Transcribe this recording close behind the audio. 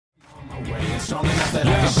strong enough that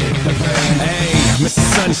I can shake the pain. Hey, Mr.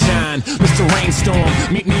 Sunshine, Mr.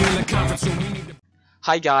 Rainstorm, meet me in the conference room.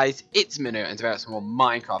 Hi guys, it's Mino and today we have some more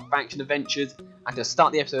Minecraft faction adventures. And to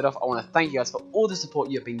start the episode off, I want to thank you guys for all the support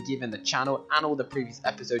you have been giving the channel and all the previous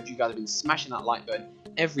episodes. You guys have been smashing that like button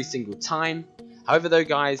every single time. However though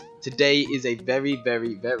guys, today is a very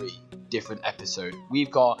different episode. We've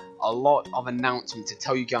got a lot of announcements to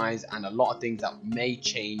tell you guys and a lot of things that may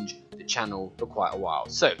change the channel for quite a while.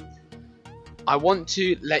 So, I want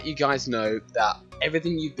to let you guys know that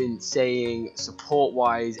everything you've been saying,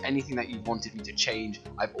 support-wise, anything that you've wanted me to change,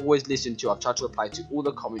 I've always listened to. I've tried to reply to all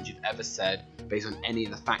the comments you've ever said based on any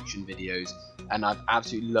of the faction videos, and I've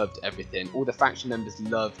absolutely loved everything. All the faction members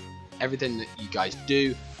love everything that you guys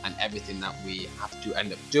do and everything that we have to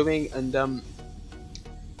end up doing,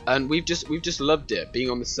 and we've just loved it.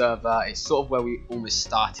 Being on the server, it's sort of where we almost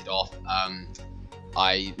started off.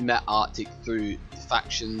 I met Arctic through the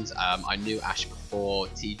factions. I knew Ash before,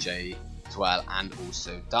 TJ as well, and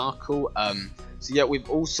also Darkle. So yeah, we've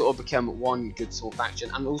all sort of become one good small faction,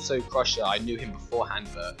 and also Crusher. I knew him beforehand,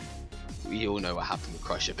 but we all know what happened with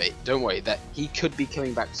Crusher. But don't worry, that he could be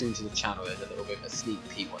coming back soon to the channel. There's a little bit of a sneak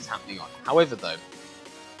peek what's happening on. However though,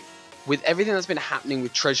 with everything that's been happening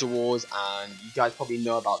with Treasure Wars, and you guys probably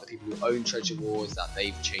know about the people who own Treasure Wars, that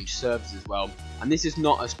they've changed servers as well, and this is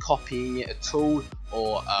not us copying it at all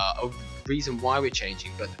or a reason why we're changing,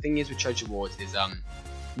 but the thing is with Treasure Wars is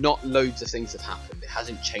not loads of things have happened. It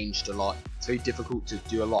hasn't changed a lot. It's very difficult to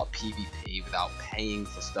do a lot of PvP without paying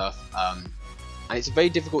for stuff, and it's a very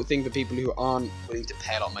difficult thing for people who aren't willing to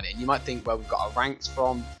pay a lot of money. And you might think, well, we've got our ranks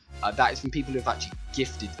from that is from people who have actually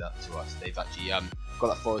gifted that to us. They've actually got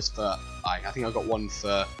that for us for, I think I got one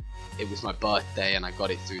for, it was my birthday and I got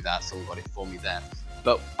it through that, someone got it for me there.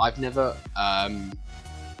 But I've never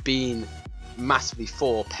been massively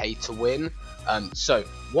for pay to win. So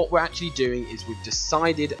what we're actually doing is we've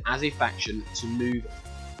decided as a faction to move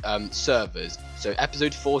servers. So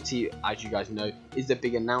episode 40, as you guys know, is the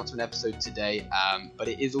big announcement episode today, but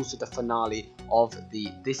it is also the finale of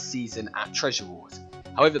this season at Treasure Wars.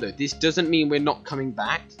 However though, this doesn't mean we're not coming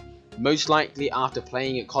back. Most likely after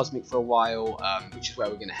playing at Cosmic for a while, which is where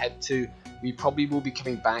we're going to head to, we probably will be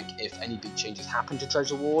coming back if any big changes happen to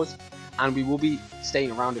Treasure Wars, and we will be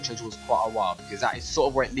staying around at Treasure Wars quite a while, because that is sort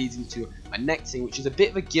of where it leads into my next thing, which is a bit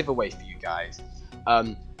of a giveaway for you guys.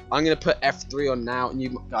 I'm going to put F3 on now, and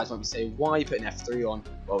you guys might be saying, why are you putting F3 on?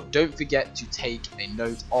 Well, don't forget to take a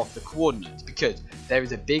note of the coordinates, because there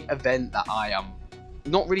is a big event that I am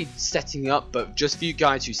not really setting up, but just for you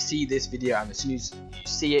guys who see this video, and as soon as you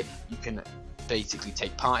see it, you can basically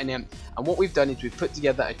take part in it. And what we've done is we've put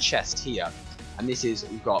together a chest here, and this is,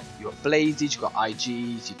 we've got your blazes, you've got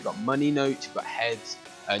IGs, you've got money notes, you've got heads,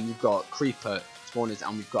 and you've got creeper spawners,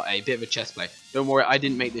 and we've got a bit of a chest plate. Don't worry, I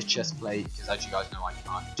didn't make this chest plate because, as you guys know, I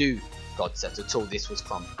can't do god sets at all. This was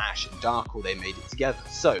from Ash and Darkle. They made it together.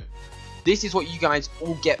 So this is what you guys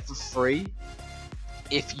all get for free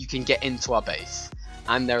if you can get into our base.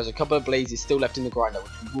 And there is a couple of blazes still left in the grinder,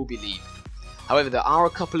 which we will be leaving. However, there are a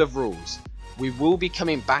couple of rules. We will be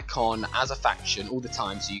coming back on as a faction all the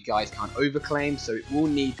time, so you guys can't overclaim, so it will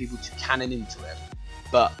need people to cannon into it.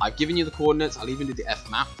 But I've given you the coordinates. I'll even do the F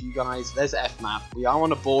map for you guys. There's the F map. We are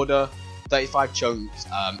on a border, 35 chunks.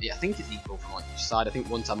 Yeah, I think it's equal from on each side. I think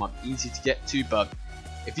one time might be easy to get to, but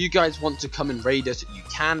if you guys want to come and raid us, you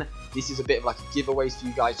can. This is a bit of like a giveaway for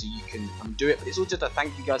you guys, so you can come and do it. But it's also to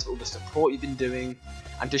thank you guys for all the support you've been doing,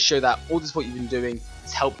 and to show that all the support you've been doing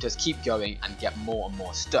has helped us keep going and get more and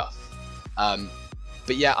more stuff.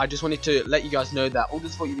 But yeah, I just wanted to let you guys know that all the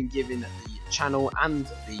support you've been giving the channel and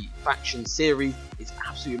the faction series is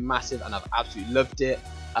absolutely massive, and I've absolutely loved it.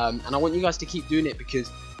 And I want you guys to keep doing it, because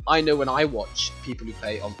I know when I watch people who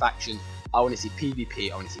play on faction, I want to see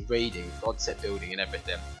PvP, I want to see raiding, god set building and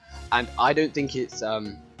everything. And I don't think it's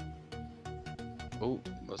oh,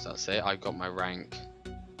 what's that say? I got my rank.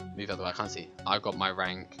 Move out the way, I can't see. I got my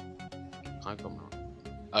rank.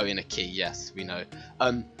 Oh, in a key, yes, we know.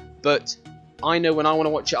 But I know when I want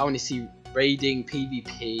to watch it, I want to see raiding,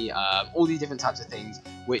 PvP, all these different types of things,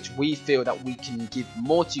 which we feel that we can give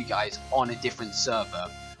more to you guys on a different server.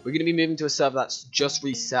 We're going to be moving to a server that's just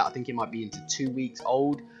reset. I think it might be into 2 weeks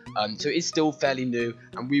old. So it is still fairly new,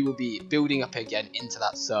 and we will be building up again into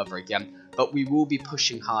that server again. But we will be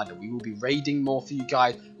pushing harder. We will be raiding more for you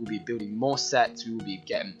guys. We'll be building more sets. We will be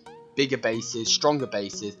getting bigger bases, stronger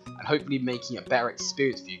bases, and hopefully making a better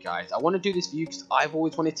experience for you guys. I want to do this for you because I've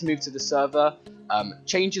always wanted to move to the server.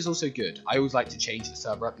 Change is also good. I always like to change the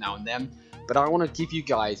server up now and then, but I want to give you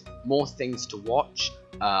guys more things to watch.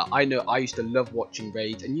 I know I used to love watching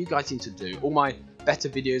raids, and you guys seem to do. All my better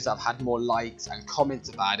videos that have had more likes and comments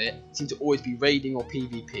about it seem to always be raiding or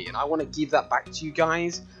PvP, and I want to give that back to you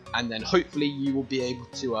guys, and then hopefully you will be able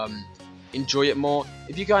to enjoy it more.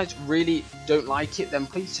 If you guys really don't like it, then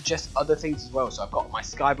please suggest other things as well. So I've got my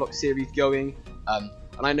Skyblock series going, and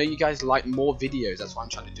I know you guys like more videos, that's why I'm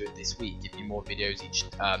trying to do it this week, give you more videos each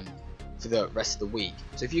for the rest of the week.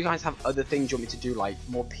 So if you guys have other things you want me to do, like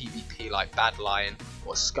more PvP like Bad Lion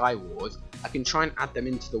or Sky Wars, I can try and add them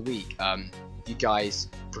into the week. If you guys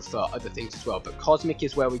prefer other things as well, but Cosmic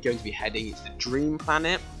is where we're going to be heading. It's the Dream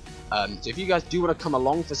Planet. So if you guys do want to come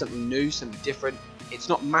along for something new, something different, it's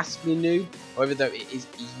not massively new, however though it is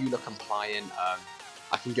EULA compliant.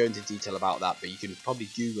 I can go into detail about that, but you can probably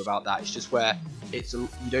Google about that. It's just where you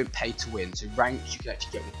don't pay to win. So ranks you can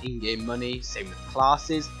actually get with in-game money, same with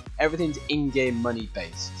classes, everything's in-game money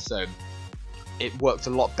based, so it works a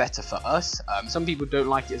lot better for us. Some people don't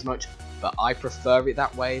like it as much, but I prefer it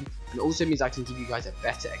that way, and it also means I can give you guys a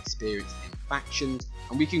better experience in factions,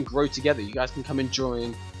 and we can grow together. You guys can come and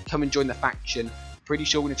join the faction. Pretty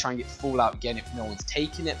sure we're going to try and get Fallout again if no one's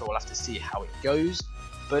taking it, but we'll have to see how it goes.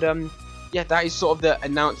 But yeah, that is sort of the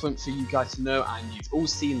announcement for you guys to know, and you've all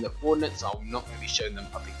seen the coordinates, so I'm not going to be showing them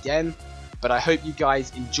up again. But I hope you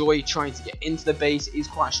guys enjoy trying to get into the base. It is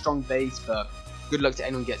quite a strong base, but good luck to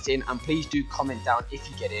anyone who gets in, and please do comment down if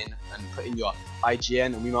you get in and put in your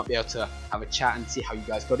IGN, and we might be able to have a chat and see how you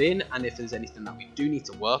guys got in and if there's anything that we do need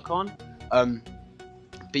to work on.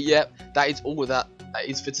 But yeah, that is all that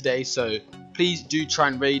is for today, so please do try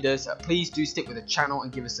and raid us. Please do stick with the channel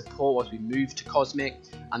and give us support as we move to Cosmic,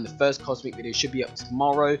 and the first Cosmic video should be up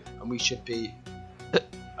tomorrow, and we should be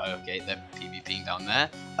okay, they're PvPing down there,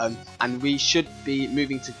 and we should be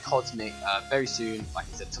moving to Cosmic very soon, like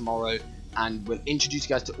I said, tomorrow, and we'll introduce you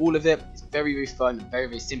guys to all of it. It's very, very fun and very,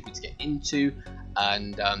 very simple to get into,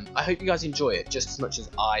 and I hope you guys enjoy it just as much as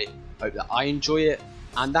I hope that I enjoy it.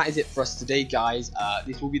 And that is it for us today, guys.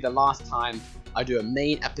 This will be the last time I do a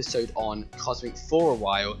main episode on Cosmic for a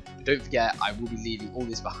while, but don't forget I will be leaving all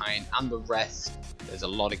this behind and the rest. There's a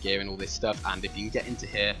lot of gear and all this stuff, and if you can get into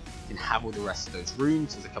here, you can have all the rest of those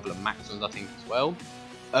rooms. There's a couple of max ones I think as well,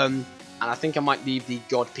 and I think I might leave the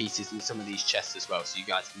god pieces in some of these chests as well, so you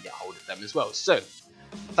guys can get hold of them as well. So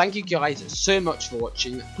thank you guys so much for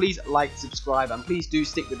watching. Please like, subscribe, and please do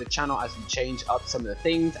stick with the channel as we change up some of the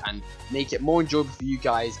things and make it more enjoyable for you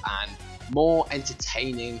guys and more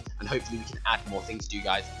entertaining, and hopefully we can add more things to you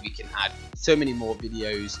guys. We can add so many more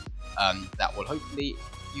videos that will hopefully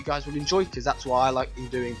you guys will enjoy, because that's what I like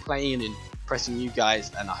doing, playing and pressing you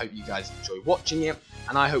guys, and I hope you guys enjoy watching it,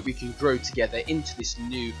 and I hope we can grow together into this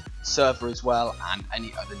new server as well, and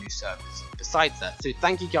any other new servers besides that. So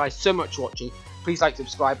thank you guys so much for watching. Please like,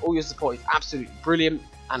 subscribe, all your support is absolutely brilliant,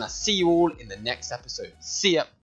 and I'll see you all in the next episode. See ya.